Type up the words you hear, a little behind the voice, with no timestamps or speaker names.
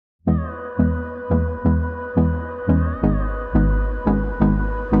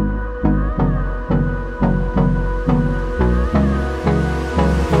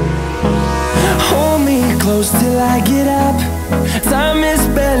close till I get up. Time is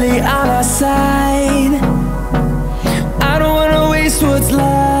barely on our side. I don't wanna waste what's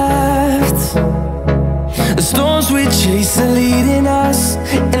left. The storms we chase are leading us,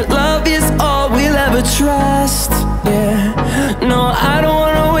 and love is all we'll ever trust. Yeah, no, I don't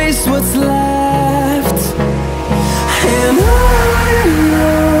wanna waste what's left. And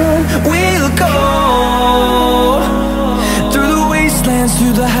on we'll go, through the wastelands,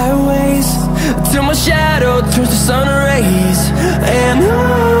 through the highways, till my shadow turns to sun rays. And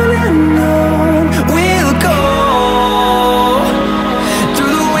on we'll go,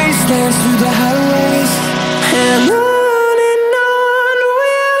 through the wastelands, through the highways, and on we'll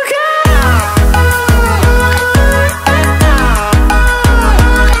go.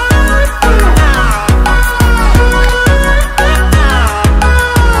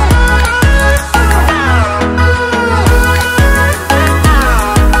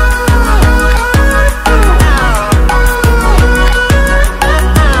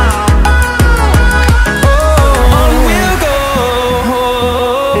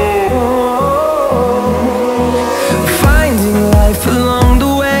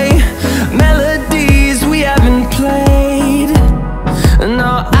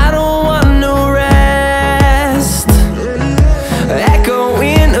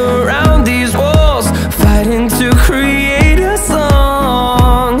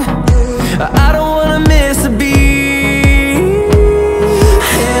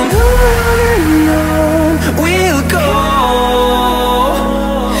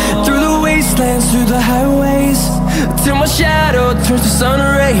 Through the highways, till my shadow turns to sun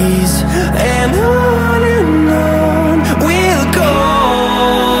rays. And on we'll go,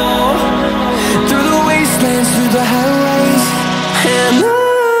 through the wastelands, through the highways, and on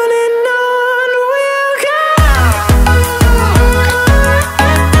we'll go.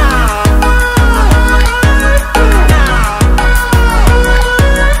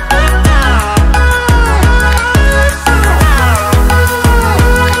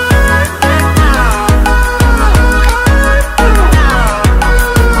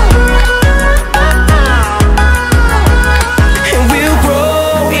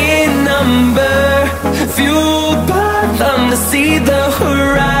 See the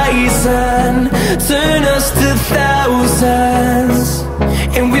horizon, turn us to thousands,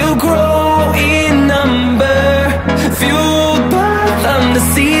 and we'll grow in number, fueled by them. To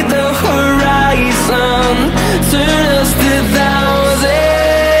see the horizon, turn us to thousands,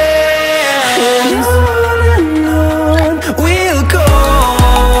 and on we'll go,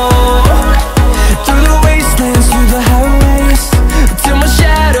 through the wastelands, through the highways, till my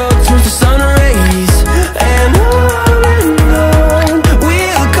shadow turns to sun rays. And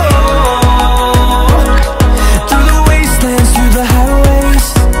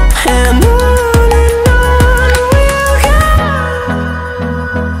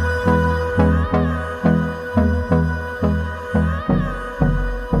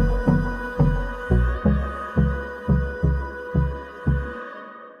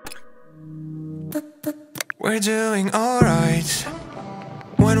we're doing alright.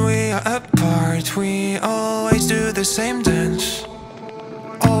 When we are apart, we always do the same dance.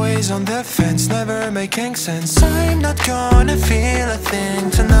 Always on the fence, never making sense. I'm not gonna feel a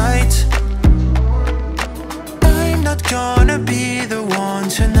thing tonight. I'm not gonna be the one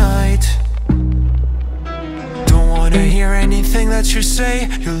tonight. Don't wanna hear anything that you say.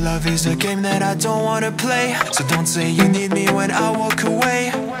 Your love is a game that I don't wanna play. So don't say you need me when I walk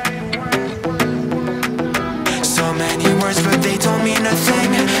away. So many words, but they don't mean a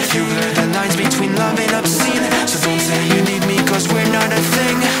thing. You blur the lines between love and obscene. So don't say you need me, cause we're not a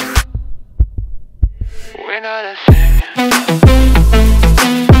thing. We're not a thing.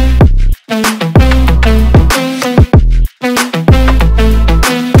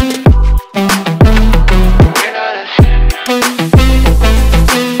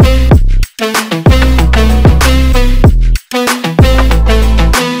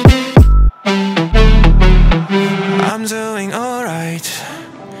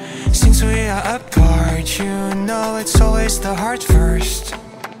 Since we are apart, you know it's always the heart first.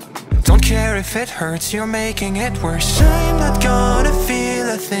 Don't care if it hurts, you're making it worse. I'm not gonna feel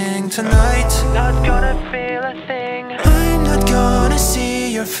a thing tonight. Not gonna feel a thing. I'm not gonna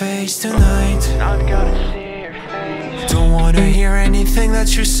see your face tonight. Not gonna see your face. Don't wanna hear anything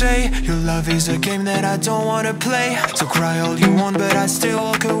that you say. Your love is a game that I don't wanna play. So cry all you want, but I still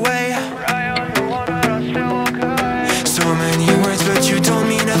walk away. Cry all you want, but I still walk away. So many words, but you don't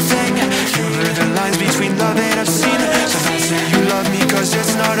mean a thing. You blur the lines between love and obscene. So don't say you love me, cause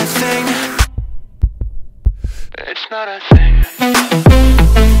it's not a thing. It's not a thing.